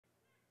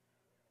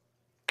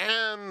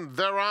and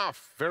they're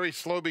off. Very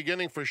slow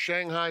beginning for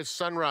Shanghai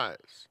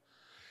Sunrise.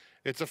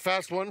 It's a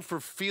fast one for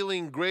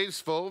Feeling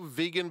Graceful,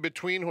 Vegan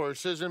Between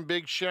Horses, and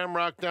Big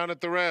Shamrock down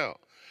at the rail.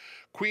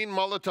 Queen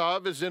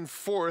Molotov is in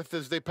fourth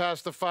as they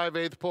pass the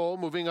 5/8 pole,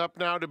 moving up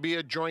now to be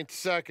a joint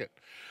second.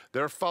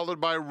 They're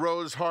followed by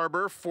Rose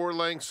Harbor, 4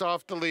 lengths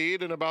off the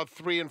lead and about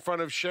 3 in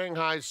front of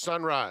Shanghai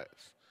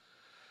Sunrise.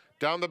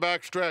 Down the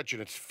back stretch,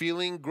 and it's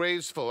Feeling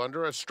Graceful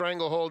under a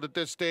stranglehold at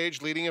this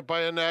stage, leading it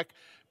by a neck.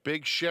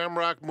 Big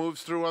Shamrock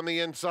moves through on the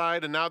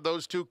inside, and now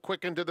those two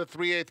quicken to the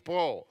 3/8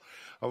 pole.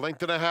 A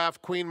length and a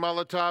half, Queen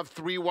Molotov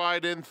 3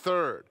 wide in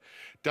third.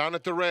 Down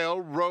at the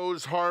rail,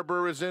 Rose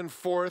Harbor is in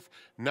fourth,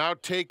 now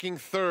taking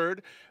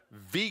third.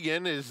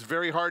 Vegan is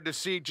very hard to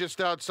see just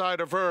outside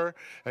of her,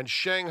 and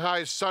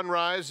Shanghai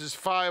Sunrise is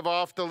 5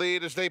 off the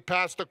lead as they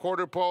pass the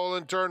quarter pole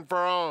and turn for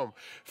home.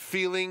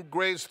 Feeling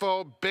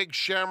Graceful, Big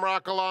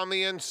Shamrock along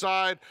the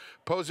inside,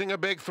 posing a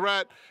big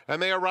threat,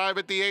 and they arrive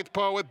at the 8th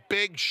pole with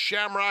Big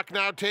Shamrock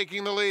now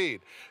taking the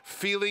lead.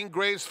 Feeling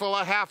Graceful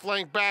a half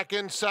length back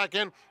in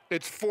second.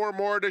 It's 4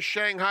 more to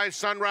Shanghai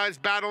Sunrise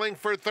battling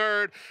for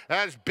third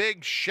as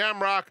Big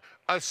Shamrock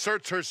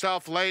asserts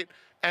herself late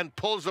and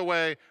pulls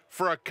away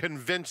for a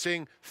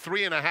convincing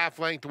 3.5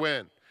 length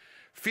win.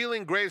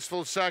 Feeling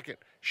Graceful second,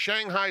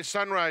 Shanghai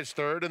Sunrise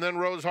third, and then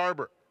Rose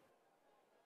Harbor.